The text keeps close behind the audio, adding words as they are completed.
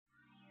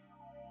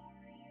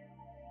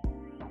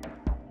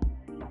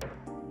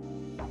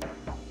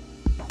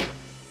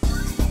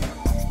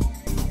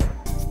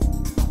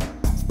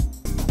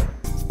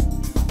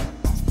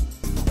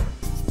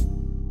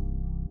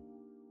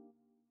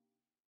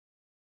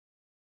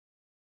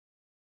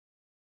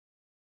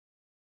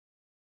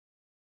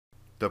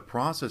The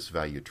process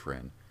value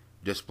trend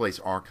displays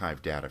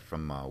archive data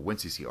from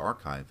WinCC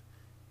archive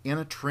in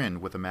a trend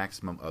with a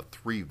maximum of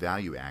 3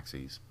 value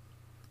axes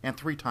and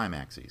 3 time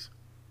axes.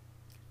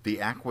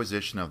 The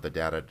acquisition of the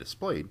data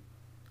displayed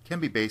can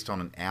be based on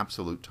an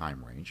absolute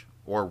time range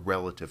or a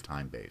relative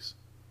time base.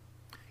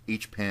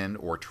 Each pin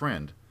or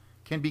trend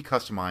can be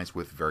customized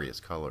with various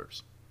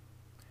colors.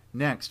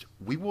 Next,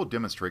 we will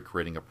demonstrate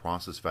creating a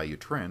process value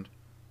trend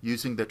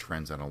using the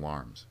trends and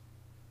alarms.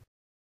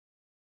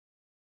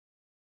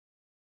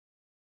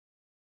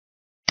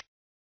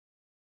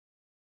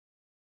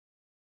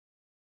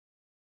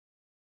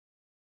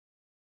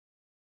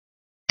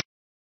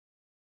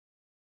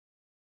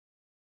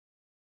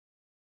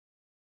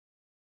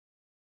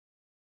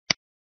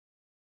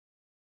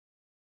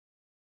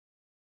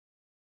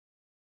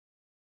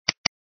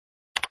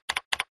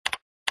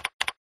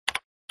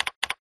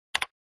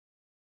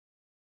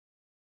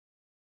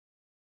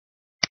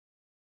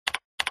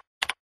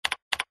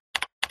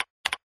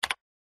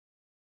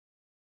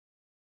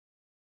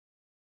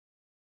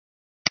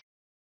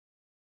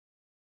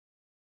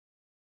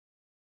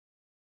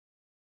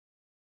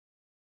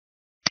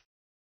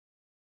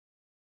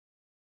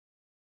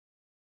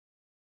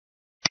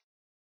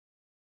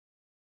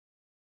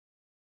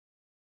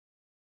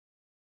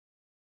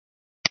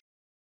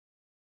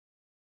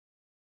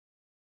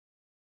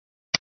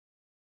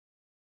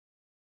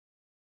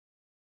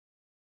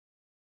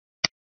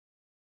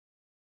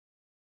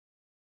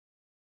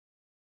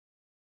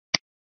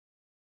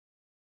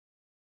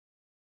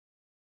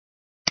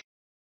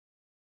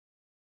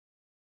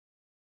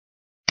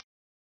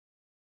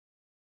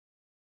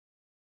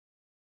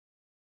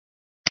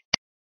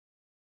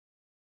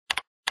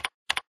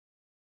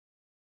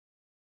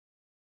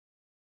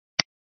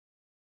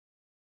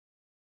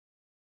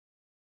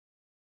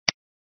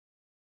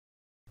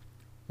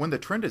 When the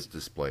trend is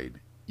displayed,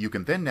 you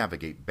can then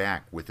navigate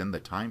back within the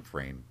time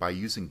frame by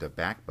using the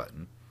back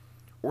button,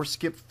 or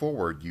skip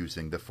forward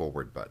using the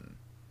forward button.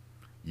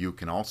 You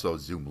can also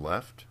zoom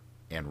left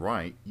and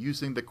right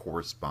using the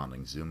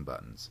corresponding zoom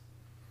buttons.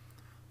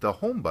 The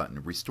home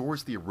button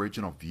restores the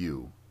original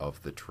view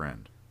of the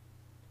trend.